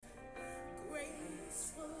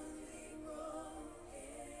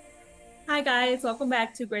Hi, guys. Welcome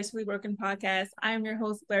back to Gracefully Broken Podcast. I am your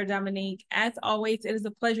host, Blaire Dominique. As always, it is a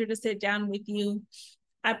pleasure to sit down with you.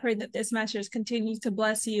 I pray that this message continues to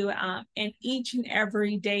bless you, and each and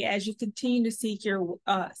every day as you continue to seek your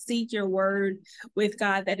word with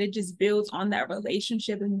God, that it just builds on that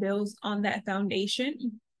relationship and builds on that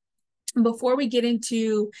foundation. Before we get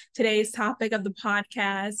into today's topic of the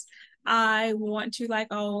podcast, I want to, like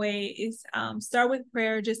always, start with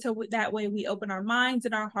prayer, just so that way we open our minds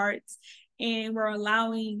and our hearts, and we're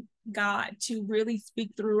allowing God to really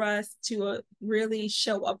speak through us, to really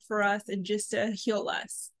show up for us, and just to heal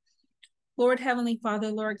us. Lord, Heavenly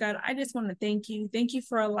Father, Lord God, I just want to thank you. Thank you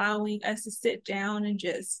for allowing us to sit down and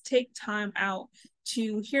just take time out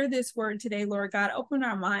to hear this word today, Lord God. Open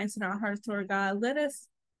our minds and our hearts, Lord God. Let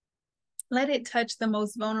it touch the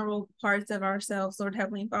most vulnerable parts of ourselves, Lord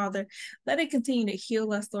Heavenly Father. Let it continue to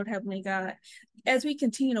heal us, Lord Heavenly God. As we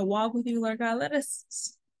continue to walk with you, Lord God, let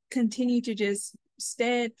us continue to just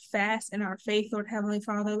steadfast in our faith, Lord Heavenly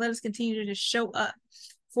Father. Let us continue to just show up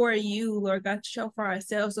for you, Lord God, to show for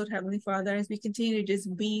ourselves, Lord Heavenly Father, as we continue to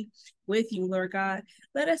just be with you, Lord God.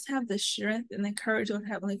 Let us have the strength and the courage, Lord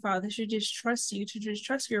Heavenly Father, to just trust you, to just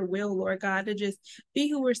trust your will, Lord God, to just be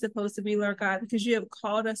who we're supposed to be, Lord God, because you have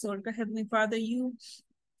called us, Lord God, Heavenly Father. You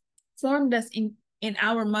formed us in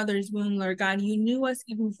our mother's womb, Lord God. You knew us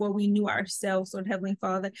even before we knew ourselves, Lord Heavenly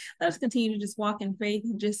Father. Let us continue to just walk in faith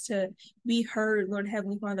and just to be heard, Lord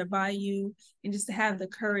Heavenly Father, by you, and just to have the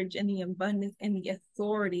courage and the abundance and the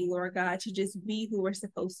authority, Lord God, to just be who we're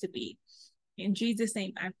supposed to be. In Jesus'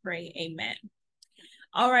 name I pray, amen.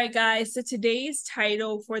 All right, guys, so today's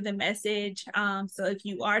title for the message, so if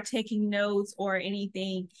you are taking notes or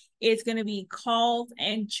anything, it's going to be Called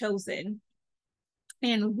and Chosen,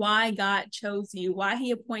 and why God chose you, why he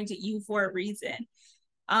appointed you for a reason.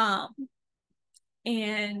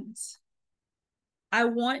 And I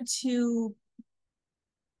want to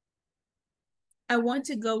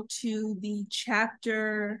go to the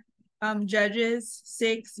chapter Judges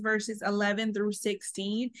 6 verses 11 through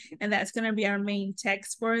 16, and that's going to be our main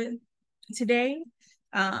text for today.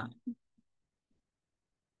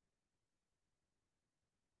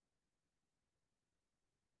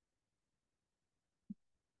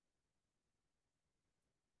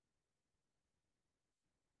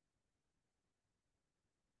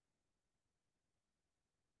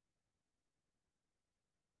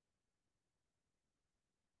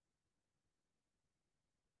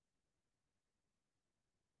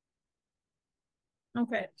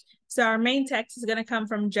 Okay, so our main text is going to come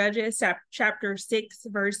from Judges chapter 6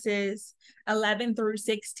 verses 11 through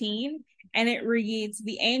 16, and it reads,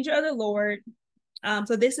 "The angel of the Lord,"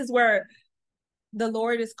 so this is where the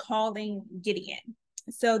Lord is calling Gideon.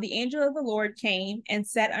 "So the angel of the Lord came and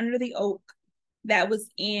sat under the oak that was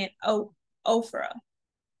in Ophrah,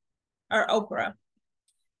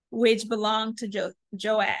 which belonged to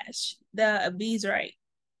Joash the Abiezrite.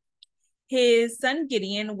 His son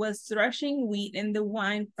Gideon was threshing wheat in the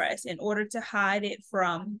winepress in order to hide it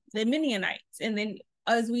from the Midianites." And then,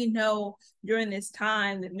 as we know, during this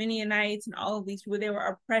time, the Midianites and all of these people, they were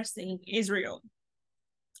oppressing Israel.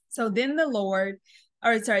 So then then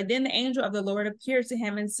the angel of the Lord appeared to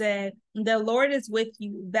him and said, "The Lord is with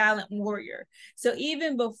you, valiant warrior." So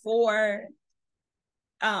even before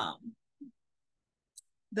the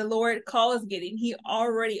Lord calls Gideon, he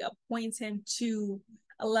already appoints him to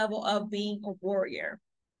a level of being a warrior.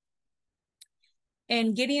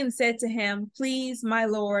 And Gideon said to him, "Please, my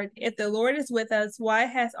Lord, if the Lord is with us, why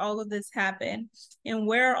has all of this happened? And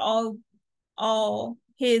where are all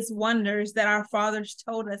his wonders that our fathers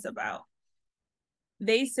told us about?"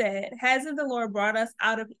 They said, "Hasn't the Lord brought us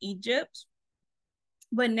out of Egypt?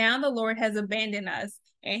 But now the Lord has abandoned us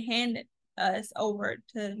and handed us over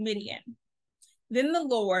to Midian." Then the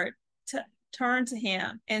Lord turned to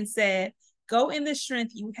him and said, "Go in the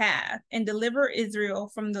strength you have and deliver Israel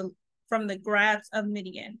from the grasp of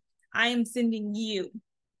Midian. I am sending you."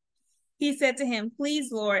 He said to him,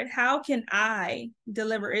 "Please, Lord, how can I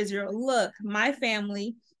deliver Israel? Look, my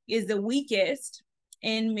family is the weakest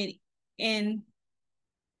in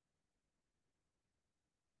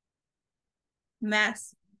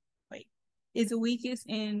mass wait is the weakest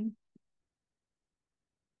in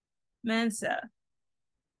Mansa,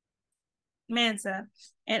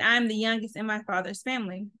 and I'm the youngest in my father's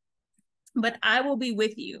family. But I will be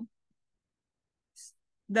with you."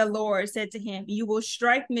 The Lord said to him, "You will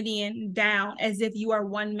strike Midian down as if you are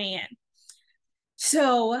one man."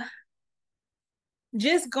 So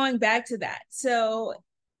just going back to that. So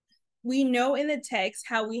we know in the text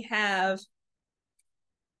how we have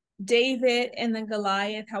David and then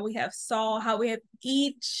Goliath, how we have Saul, how we have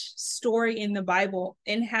each story in the Bible,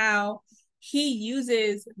 and how he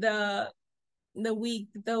uses the weak,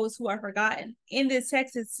 those who are forgotten. In this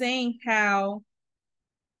text, it's saying how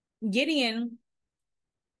Gideon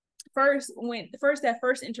that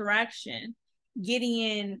first interaction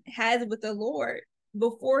Gideon has with the Lord,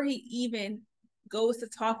 before he even goes to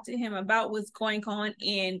talk to him about what's going on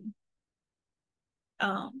in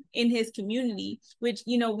his community, which,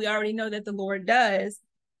 we already know that the Lord does,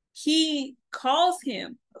 he calls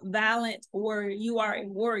him valiant, or you are a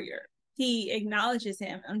warrior. He acknowledges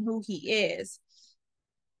him and who he is.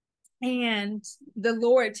 And the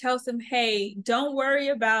Lord tells him, hey, don't worry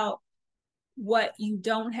about what you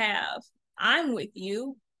don't have. I'm with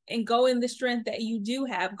you, and go in the strength that you do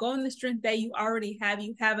have. Go in the strength that you already have.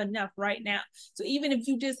 You have enough right now. So even if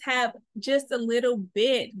you just have just a little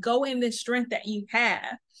bit, go in the strength that you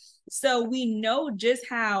have. So we know just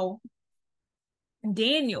how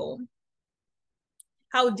Daniel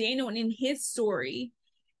in his story,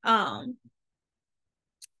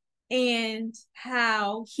 and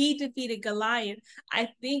how he defeated Goliath. I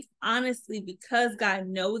think, honestly, because God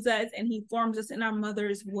knows us and he forms us in our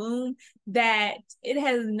mother's womb, that it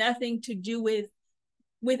has nothing to do with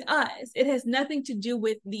us. It has nothing to do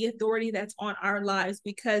with the authority that's on our lives,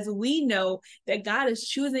 because we know that God is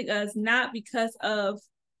choosing us not because of,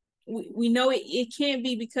 we know it can't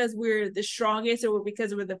be because we're the strongest, or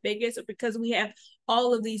because we're the biggest, or because we have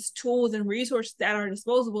all of these tools and resources that are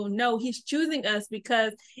disposable. No, he's choosing us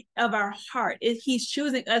because of our heart. He's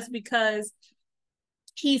choosing us because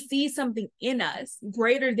he sees something in us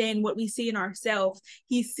greater than what we see in ourselves.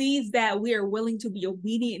 He sees that we are willing to be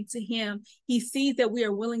obedient to him. He sees that we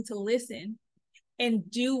are willing to listen and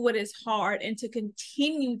do what is hard, and to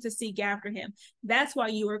continue to seek after him. That's why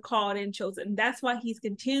you are called and chosen. That's why he's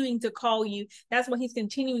continuing to call you. That's why he's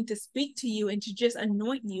continuing to speak to you and to just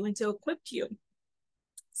anoint you and to equip you.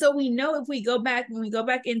 So we know, when we go back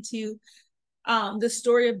into the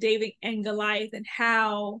story of David and Goliath, and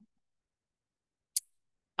how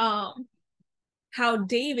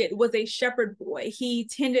David was a shepherd boy. He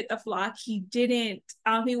tended the flock. He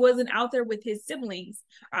wasn't out there with his siblings,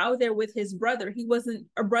 or out there with his brother. He wasn't,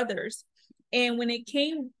 or brothers. And when it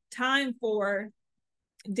came time for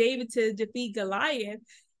David to defeat Goliath,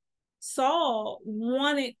 Saul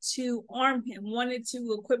wanted to arm him, wanted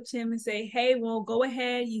to equip him and say, hey, well, go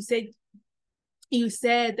ahead. You said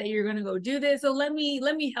that you're going to go do this. So let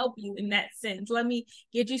me help you in that sense. Let me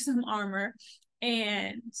get you some armor.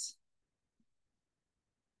 And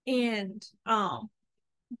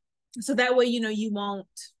so that way, you won't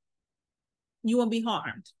be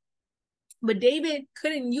harmed. But David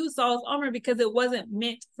couldn't use Saul's armor because it wasn't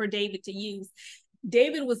meant for David to use.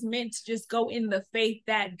 David was meant to just go in the faith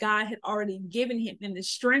that God had already given him, and the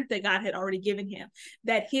strength that God had already given him,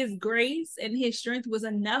 that his grace and his strength was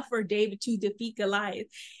enough for David to defeat Goliath.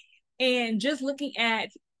 And just looking at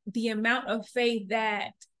the amount of faith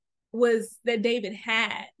that David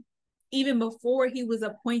had, even before he was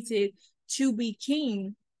appointed to be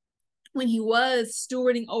king, when he was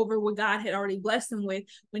stewarding over what God had already blessed him with,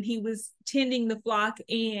 when he was tending the flock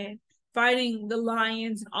and fighting the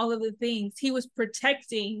lions and all of the things, he was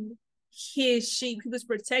protecting his sheep. He was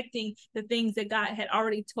protecting the things that God had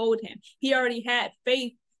already told him. He already had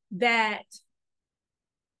faith that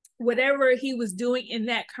whatever he was doing in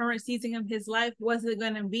that current season of his life wasn't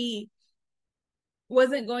going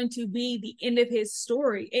to be the end of his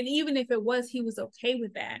story. And even if it was, he was okay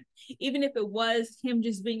with that. Even if it was him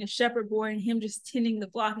just being a shepherd boy and him just tending the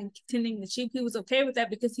flock and tending the sheep, he was okay with that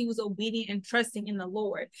because he was obedient and trusting in the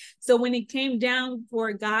Lord. So when it came down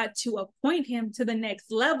for God to appoint him to the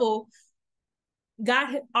next level,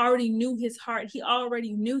 God had already knew his heart. He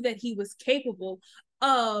already knew that he was capable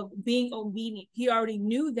of being obedient. He already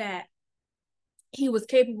knew that he was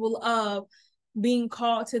capable of being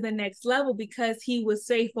called to the next level because he was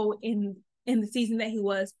faithful in the season that he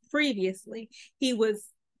was previously. He was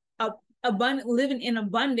living in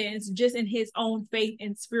abundance just in his own faith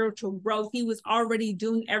and spiritual growth. He was already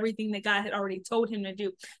doing everything that God had already told him to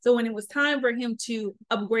do. So when it was time for him to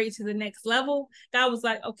upgrade to the next level, God was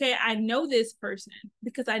like, okay, I know this person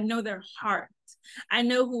because I know their heart. I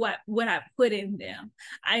know what I put in them.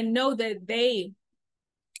 I know that they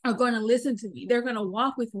are going to listen to me. They're going to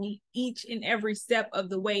walk with me each and every step of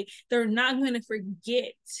the way. They're not going to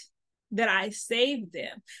forget that I saved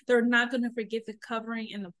them. They're not going to forget the covering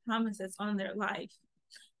and the promises on their life.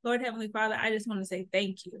 Lord Heavenly Father, I just want to say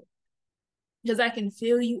thank you, because I can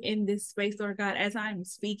feel you in this space, Lord God, as I'm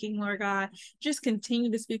speaking, Lord God. Just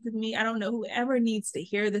continue to speak with me. I don't know whoever needs to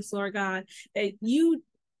hear this, Lord God, that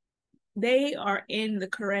they are in the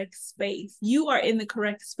correct space. You are in the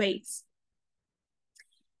correct space.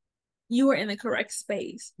 you are in the correct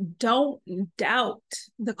space. Don't doubt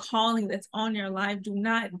the calling that's on your life. Do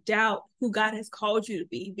not doubt who God has called you to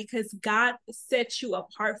be, because God set you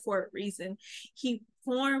apart for a reason. He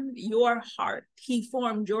formed your heart. He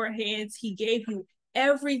formed your hands. He gave you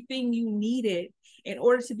everything you needed in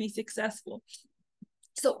order to be successful.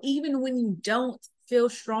 So even when you don't feel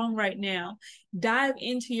strong right now, dive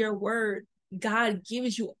into your word. God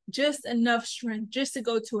gives you just enough strength just to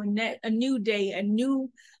go to a new day, a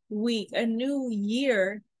new week, a new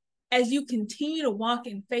year. As you continue to walk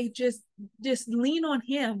in faith, just lean on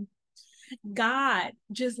him. God,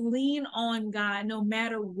 just lean on God no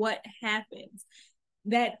matter what happens.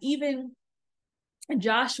 That even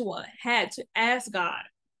Joshua had to ask God,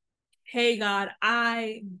 hey God,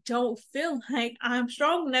 I don't feel like I'm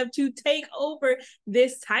strong enough to take over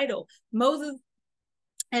this title. Moses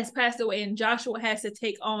has passed away and Joshua has to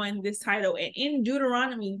take on this title. And in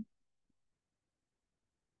Deuteronomy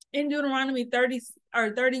 30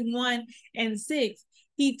 or 31:6,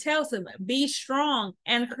 he tells him, be strong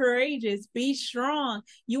and courageous. Be strong.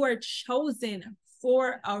 You are chosen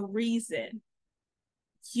for a reason.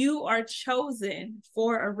 You are chosen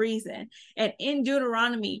for a reason. And in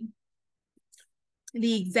Deuteronomy,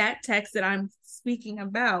 the exact text that I'm speaking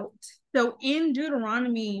about. So in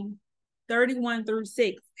Deuteronomy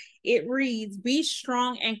 31:6, it reads, be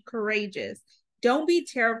strong and courageous. Don't be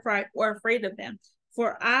terrified or afraid of them.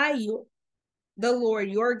 For I, the Lord,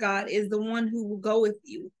 your God, is the one who will go with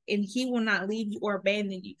you, and he will not leave you or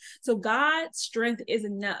abandon you. So God's strength is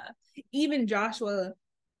enough. Even Joshua,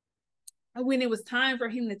 when it was time for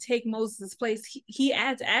him to take Moses' place, he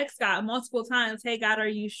had to ask God multiple times, hey God, are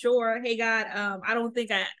you sure? Hey God, I don't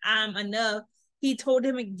think I'm enough. He told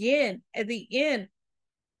him again at the end,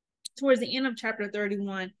 towards the end of chapter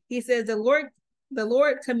 31, he says, the Lord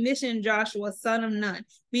commissioned Joshua, son of Nun,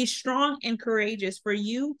 be strong and courageous, for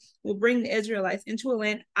you will bring the Israelites into a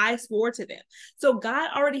land I swore to them. So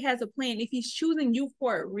God already has a plan. If he's choosing you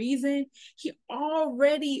for a reason, he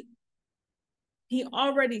already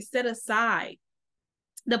set aside.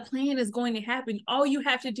 The plan is going to happen. All you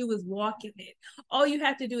have to do is walk in it. All you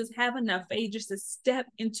have to do is have enough faith just to step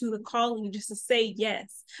into the calling, just to say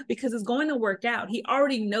yes, because it's going to work out. He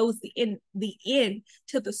already knows the end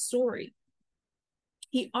to the story.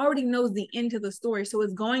 He already knows the end to the story, so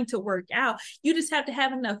it's going to work out. You just have to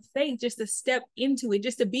have enough faith just to step into it,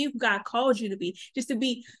 just to be who God called you to be, just to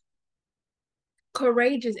be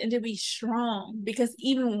courageous and to be strong, because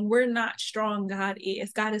even when we're not strong, God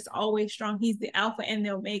is always strong. He's the Alpha and the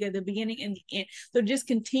Omega, the beginning and the end. So just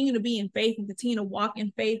continue to be in faith and continue to walk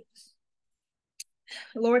in faith.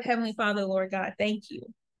 Lord, Heavenly Father, Lord God, thank you.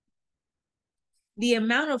 The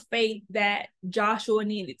amount of faith that Joshua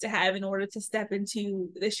needed to have in order to step into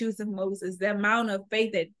the shoes of Moses, the amount of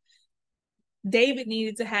faith that David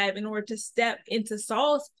needed to have in order to step into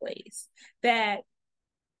Saul's place, that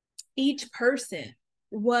each person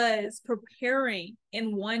was preparing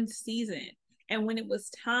in one season. And when it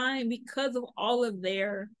was time, because of all of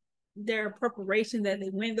their preparation that they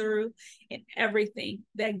went through and everything,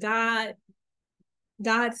 that God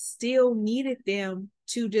still needed them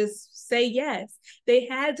to just say yes. They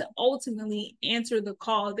had to ultimately answer the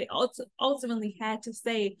call. They ultimately had to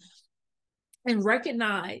say and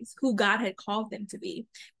recognize who God had called them to be.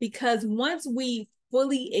 Because once we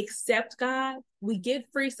fully accept God, we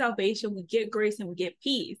get free salvation, we get grace, and we get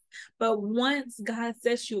peace. But once God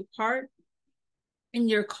sets you apart and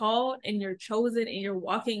you're called and you're chosen and you're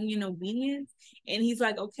walking in obedience, and he's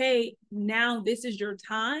like, okay, now this is your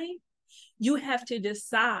time, you have to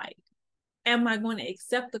decide, am I going to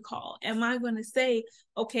accept the call? Am I going to say,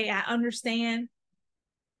 okay, I understand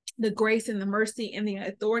the grace and the mercy and the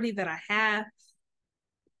authority that I have,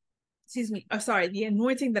 the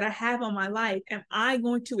anointing that I have on my life, am I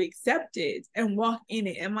going to accept it and walk in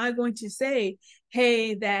it? Am I going to say,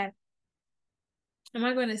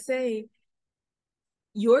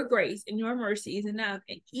 your grace and your mercy is enough,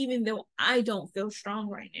 and even though I don't feel strong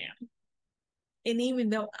right now, and even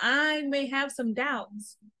though I may have some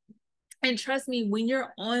doubts, and trust me, when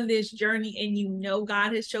you're on this journey and you know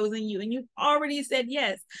God has chosen you and you've already said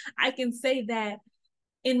yes, I can say that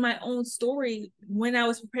in my own story, when I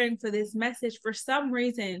was preparing for this message, for some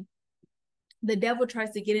reason, the devil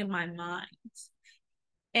tries to get in my mind.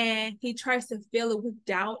 And he tries to fill it with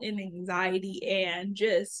doubt and anxiety and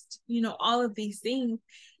just, all of these things.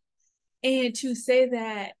 And to say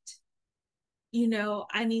that,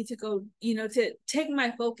 I need to go, to take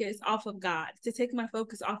my focus off of God, to take my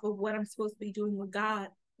focus off of what I'm supposed to be doing with God,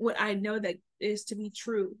 what I know that is to be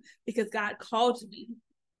true, because God called me.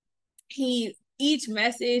 He each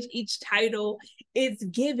message, each title, it's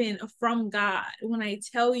given from God. When I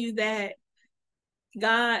tell you that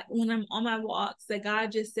God, when I'm on my walks, that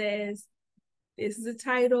God just says, this is a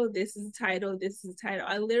title, this is a title, this is a title.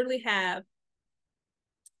 I literally have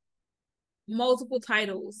multiple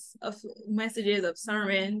titles of messages, of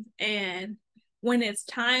sermons, and when it's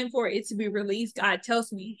time for it to be released, God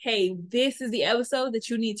tells me, hey, this is the episode that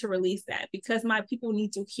you need to release that, because my people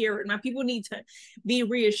need to hear it. My people need to be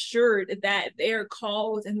reassured that they're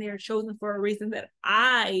called and they're chosen for a reason, that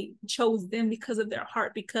I chose them because of their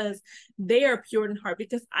heart, because they are pure in heart,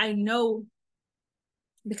 because I know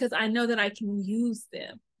that I can use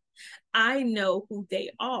them. I know who they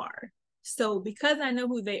are. So because I know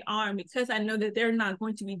who they are, and because I know that they're not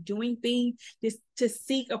going to be doing things just to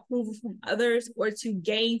seek approval from others or to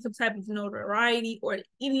gain some type of notoriety or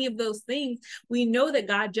any of those things, we know that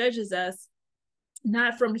God judges us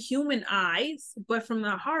not from human eyes, but from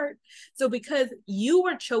the heart. So because you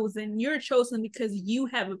are chosen, you're chosen because you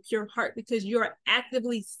have a pure heart, because you're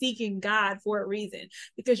actively seeking God for a reason,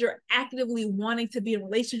 because you're actively wanting to be in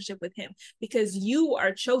relationship with him, because you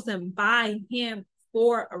are chosen by him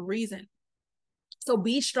for a reason. So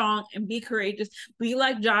be strong and be courageous. Be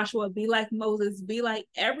like Joshua, be like Moses, be like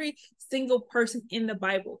every single person in the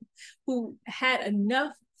Bible who had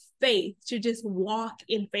enough faith to just walk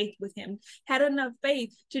in faith with him, had enough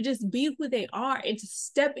faith to just be who they are and to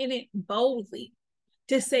step in it boldly,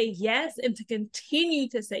 to say yes and to continue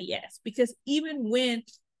to say yes. Because even when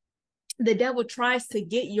the devil tries to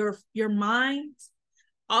get your mind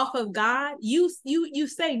off of God, you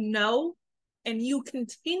say no, and you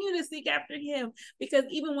continue to seek after him. Because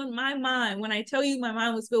even when I tell you my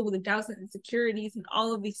mind was filled with doubts and insecurities and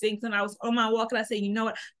all of these things, and I was on my walk and I say, you know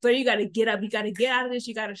what, Blaire, you got to get up, you got to get out of this,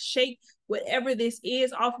 you got to shake whatever this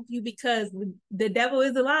is off of you, because the devil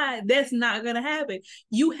is a lie. That's not going to happen.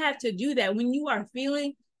 You have to do that when you are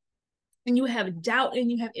feeling and you have doubt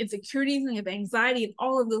and you have insecurities and you have anxiety and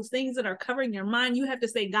all of those things that are covering your mind. You have to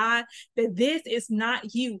say, God, that this is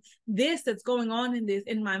not you. This that's going on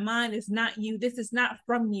in my mind is not you. This is not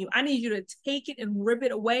from you. I need you to take it and rip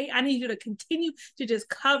it away. I need you to continue to just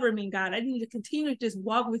cover me, God. I need you to continue to just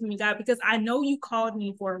walk with me, God, because I know you called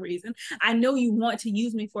me for a reason. I know you want to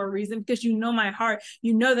use me for a reason, because you know my heart.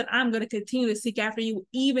 You know that I'm going to continue to seek after you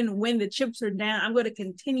even when the chips are down. I'm going to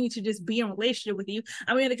continue to just be in relationship with you.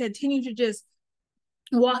 I'm going to continue to just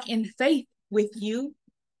walk in faith with you.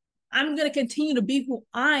 I'm going to continue to be who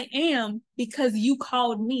I am because you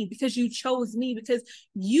called me, because you chose me, because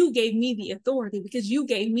you gave me the authority, because you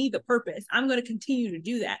gave me the purpose. I'm going to continue to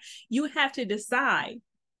do that. You have to decide,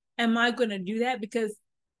 am I going to do that? Because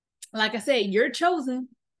like I said, you're chosen.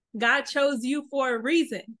 God chose you for a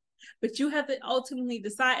reason. But you have to ultimately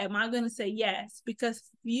decide, am I going to say yes? Because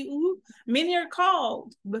many are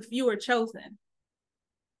called, but few are chosen.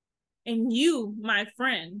 And you, my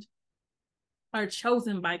friend, are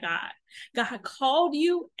chosen by God. God called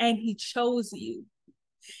you and he chose you.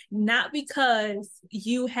 Not because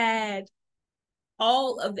you had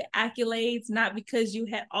all of the accolades, not because you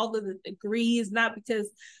had all of the degrees, not because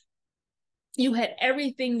you had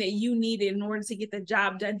everything that you needed in order to get the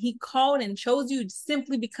job done. He called and chose you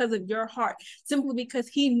simply because of your heart, simply because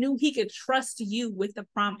he knew he could trust you with the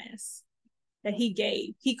promise that he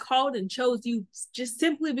gave. He called and chose you just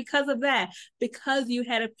simply because of that, because you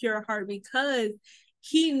had a pure heart, because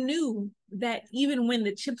he knew that even when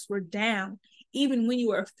the chips were down, even when you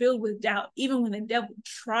were filled with doubt, even when the devil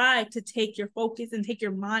tried to take your focus and take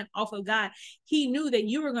your mind off of God, he knew that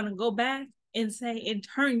you were going to go back and say, and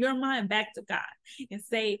turn your mind back to God and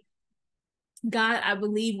say, God, I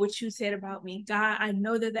believe what you said about me. God, I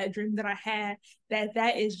know that dream that I had,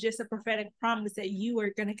 that is just a prophetic promise that you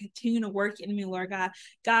are going to continue to work in me, Lord God.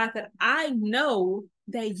 God, that I know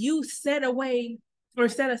that you set away or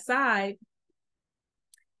set aside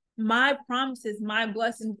my promises, my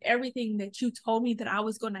blessings, everything that you told me that I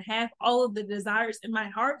was going to have, all of the desires in my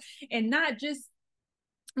heart, and not just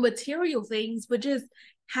material things, but just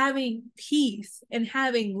having peace and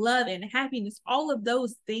having love and happiness, all of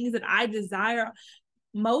those things that I desire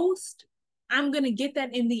most. I'm going to get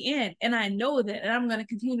that in the end. And I know that, and I'm going to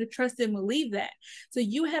continue to trust and believe that. So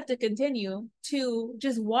you have to continue to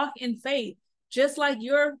just walk in faith, just like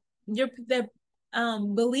the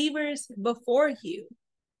believers before you,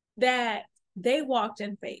 that they walked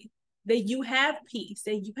in faith, that you have peace,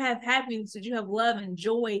 that you have happiness, that you have love and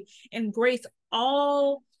joy and grace,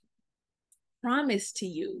 all promised to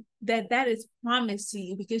you, that is promised to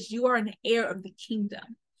you, because you are an heir of the kingdom.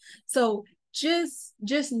 So just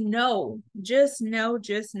know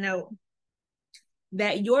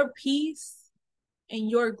that your peace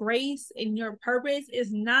and your grace and your purpose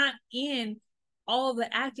is not in all the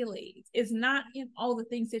accolades. It's not in all the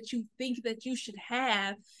things that you think that you should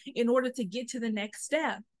have in order to get to the next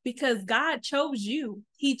step. Because God chose you.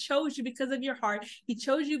 He chose you because of your heart. He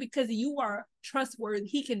chose you because you are trustworthy.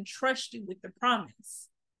 He can trust you with the promise.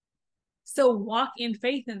 So walk in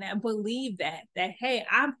faith in that. Believe that, hey,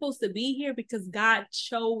 I'm supposed to be here because God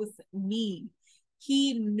chose me.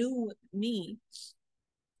 He knew me.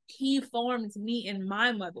 He formed me in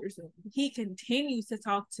my mother's womb. He continues to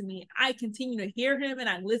talk to me. I continue to hear him and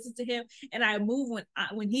I listen to him and I move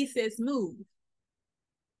when he says move.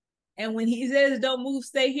 And when he says don't move,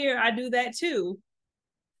 stay here, I do that too.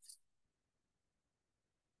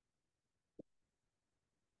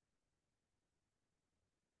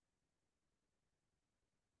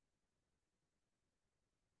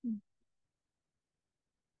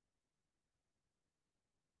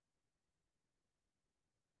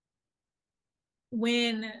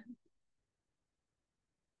 When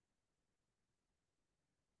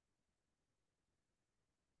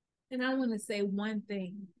and I want to say one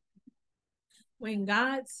thing. When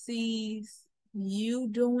God sees you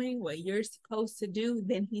doing what you're supposed to do,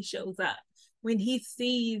 then he shows up. When he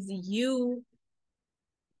sees you,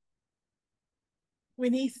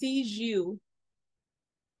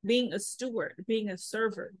 being a steward, being a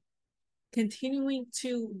server, continuing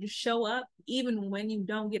to show up, even when you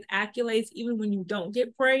don't get accolades, even when you don't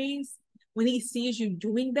get praise, when he sees you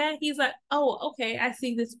doing that, he's like, oh, okay, I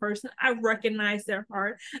see this person. I recognize their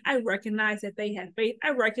heart. I recognize that they have faith. I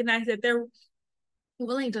recognize that they're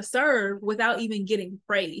willing to serve without even getting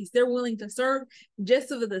praise. They're willing to serve just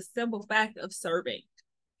for the simple fact of serving.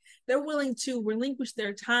 They're willing to relinquish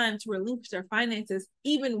their time, to relinquish their finances,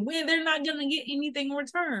 even when they're not going to get anything in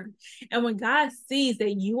return. And when God sees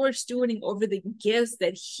that you are stewarding over the gifts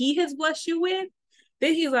that he has blessed you with,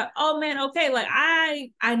 then he's like, oh man, okay, like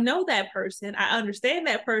I know that person. I understand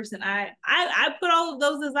that person. I put all of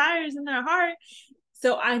those desires in their heart.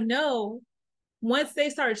 So I know once they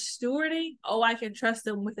start stewarding, oh, I can trust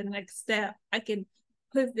them with the next step. I can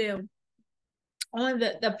put them on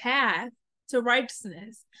the path to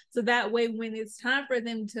righteousness. So that way, when it's time for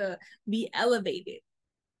them to be elevated,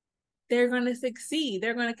 they're going to succeed.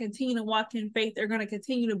 They're going to continue to walk in faith. They're going to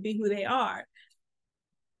continue to be who they are.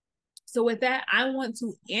 So with that, I want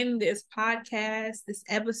to end this podcast, this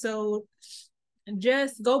episode, and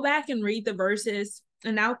just go back and read the verses,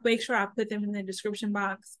 and I'll make sure I put them in the description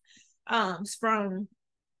box. From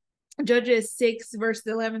Judges 6, verse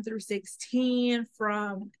 11 through 16,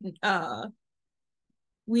 from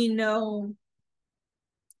we know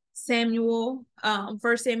Samuel,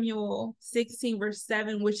 1 Samuel 16, verse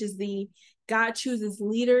 7, which is the God chooses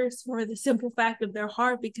leaders for the simple fact of their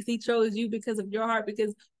heart, because he chose you because of your heart,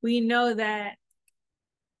 because we know that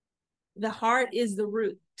the heart is the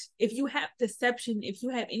root. If you have deception, if you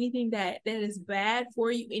have anything that is bad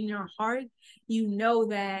for you in your heart, you know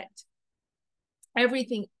that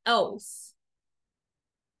everything else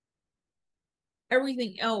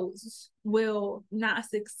will not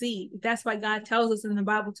succeed. That's why God tells us in the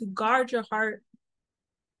Bible to guard your heart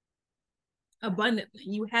abundantly.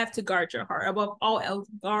 You have to guard your heart above all else.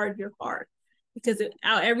 Guard your heart, because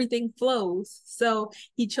everything flows. So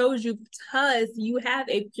he chose you because you have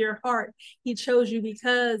a pure heart. He chose you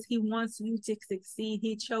because he wants you to succeed.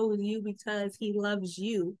 He chose you because he loves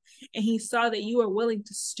you, and he saw that you are willing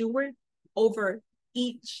to steward over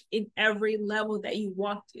each and every level that you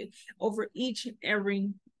walked in, over each and every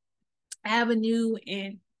avenue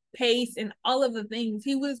and pace and all of the things.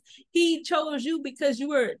 He chose you because you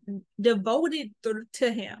were devoted to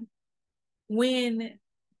him when it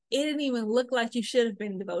didn't even look like you should have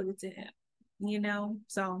been devoted to him,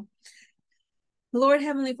 so Lord,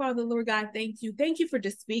 Heavenly Father, Lord God, thank you. Thank you for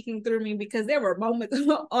just speaking through me, because there were moments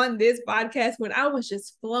on this podcast when I was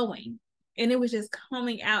just flowing and it was just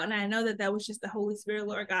coming out. And I know that was just the Holy Spirit,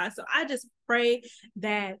 Lord God. So I just pray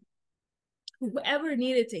that whoever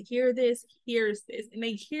needed to hear this hears this, and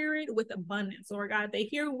they hear it with abundance, Lord God. They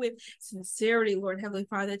hear it with sincerity, Lord Heavenly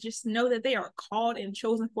Father. Just know that they are called and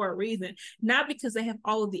chosen for a reason, not because they have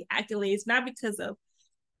all of the accolades, not because of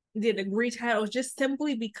the degree titles, just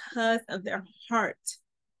simply because of their heart.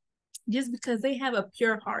 Just because they have a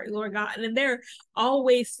pure heart, Lord God, and they're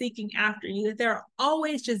always seeking after you, that they're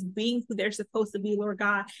always just being who they're supposed to be, Lord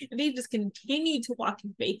God, and they just continue to walk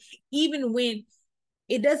in faith, even when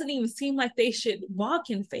it doesn't even seem like they should walk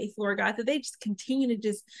in faith, Lord God, that they just continue to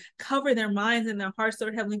just cover their minds and their hearts,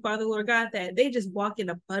 Lord Heavenly Father, Lord God, that they just walk in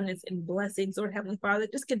abundance and blessings, Lord Heavenly Father.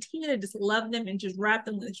 Just continue to just love them and just wrap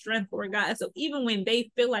them with strength, Lord God. So even when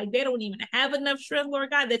they feel like they don't even have enough strength, Lord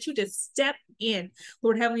God, that you just step in,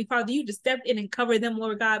 Lord Heavenly Father. You just step in and cover them,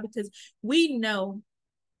 Lord God, because we know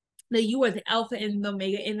that you are the Alpha and the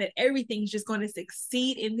Omega, and that everything's just going to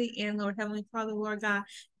succeed in the end, Lord Heavenly Father, Lord God.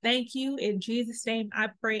 Thank you. In Jesus' name, I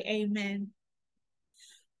pray, amen.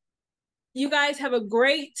 You guys have a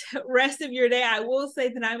great rest of your day. I will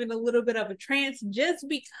say that I'm in a little bit of a trance just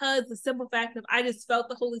because the simple fact of I just felt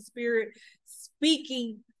the Holy Spirit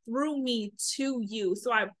speaking through me to you.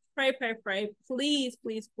 So I pray, please,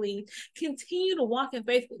 please, please continue to walk in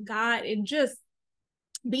faith with God and just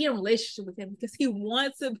be in relationship with him, because he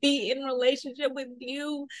wants to be in relationship with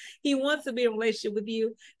you. He wants to be in relationship with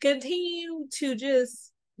you. Continue to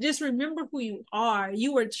just remember who you are.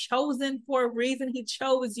 You were chosen for a reason. He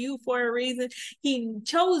chose you for a reason. He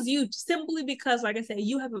chose you simply because, like I said,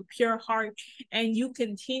 you have a pure heart and you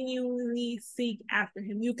continually seek after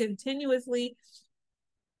him. You continuously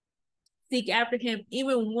seek after him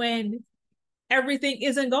even when everything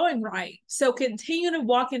isn't going right. So continue to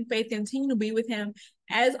walk in faith, continue to be with him.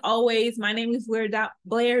 As always, my name is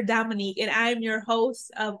Blaire Dominique, and I am your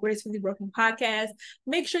host of Gracefully Broken Podcast.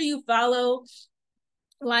 Make sure you follow,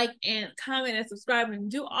 like, and comment and subscribe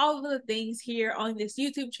and do all of the things here on this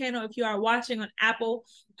YouTube channel. If you are watching on Apple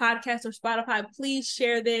Podcasts or Spotify, please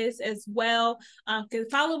share this as well.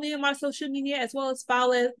 Follow me on my social media, as well as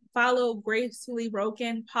follow Gracefully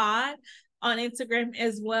Broken Pod on Instagram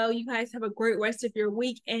as well. You guys have a great rest of your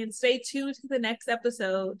week and stay tuned to the next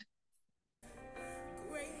episode.